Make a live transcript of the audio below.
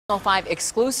Channel 5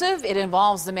 exclusive. It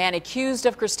involves the man accused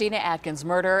of Christina Atkins'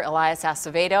 murder, Elias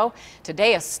Acevedo.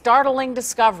 Today, a startling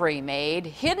discovery made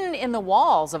hidden in the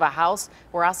walls of a house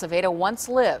where Acevedo once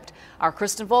lived. Our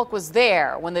Kristen Volk was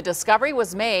there when the discovery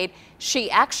was made. She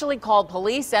actually called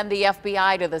police and the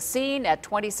FBI to the scene at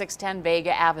 2610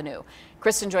 Vega Avenue.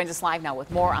 Kristen joins us live now with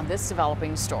more on this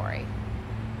developing story.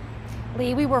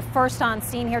 Lee, we were first on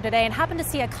scene here today and happened to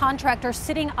see a contractor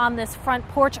sitting on this front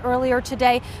porch earlier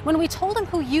today. When we told him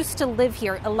who used to live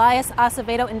here, Elias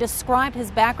Acevedo, and described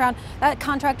his background, that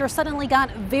contractor suddenly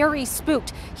got very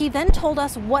spooked. He then told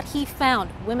us what he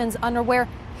found: women's underwear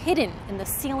hidden in the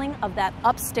ceiling of that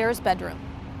upstairs bedroom.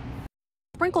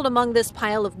 Sprinkled among this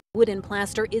pile of wood and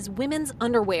plaster is women's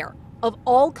underwear of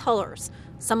all colors.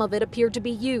 Some of it appeared to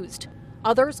be used,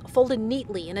 others folded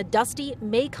neatly in a dusty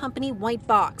May Company white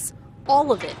box.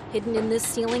 All of it hidden in this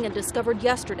ceiling and discovered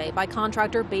yesterday by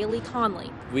contractor Bailey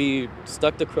Conley. We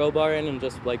stuck the crowbar in and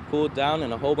just pulled down,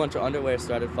 and a whole bunch of underwear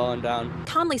started falling down.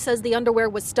 Conley says the underwear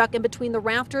was stuck in between the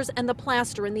rafters and the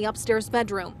plaster in the upstairs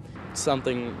bedroom.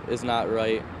 Something is not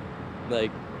right.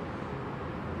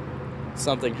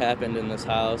 Something happened in this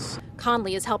house.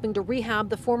 Conley is helping to rehab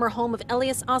the former home of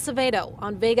Elias Acevedo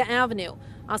on Vega Avenue.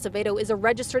 Acevedo is a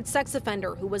registered sex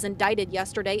offender who was indicted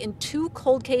yesterday in 2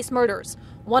 cold case murders.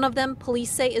 One of them,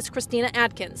 police say, is Christina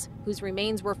Atkins, whose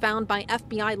remains were found by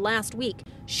FBI last week.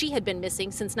 She had been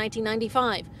missing since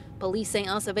 1995. Police say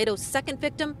Acevedo's second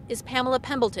victim is Pamela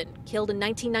Pembleton, killed in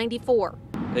 1994.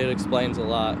 It explains a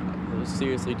lot. It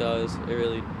seriously does. It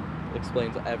really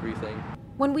explains everything.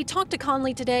 When we talked to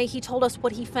Conley today, he told us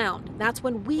what he found. That's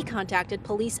when we contacted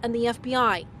police and the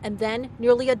FBI, and then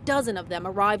nearly a dozen of them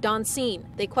arrived on scene.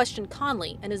 They questioned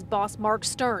Conley and his boss, Mark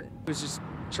Stern. It was just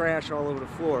trash all over the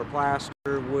floor, plaster,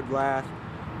 wood lath.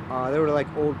 There were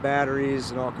old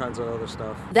batteries and all kinds of other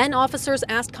stuff. Then officers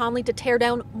asked Conley to tear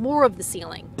down more of the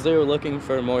ceiling. They were looking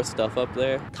for more stuff up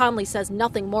there. Conley says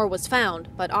nothing more was found,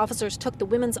 but officers took the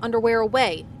women's underwear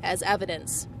away as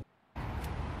evidence.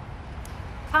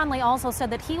 Conley also said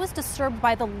that he was disturbed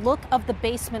by the look of the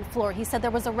basement floor. He said there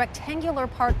was a rectangular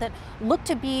part that looked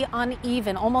to be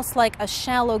uneven, almost like a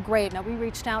shallow grave. Now, we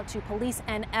reached out to police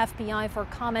and FBI for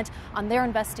comment on their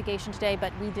investigation today,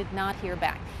 but we did not hear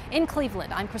back. In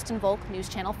Cleveland, I'm Kristen Volk, News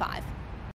Channel 5.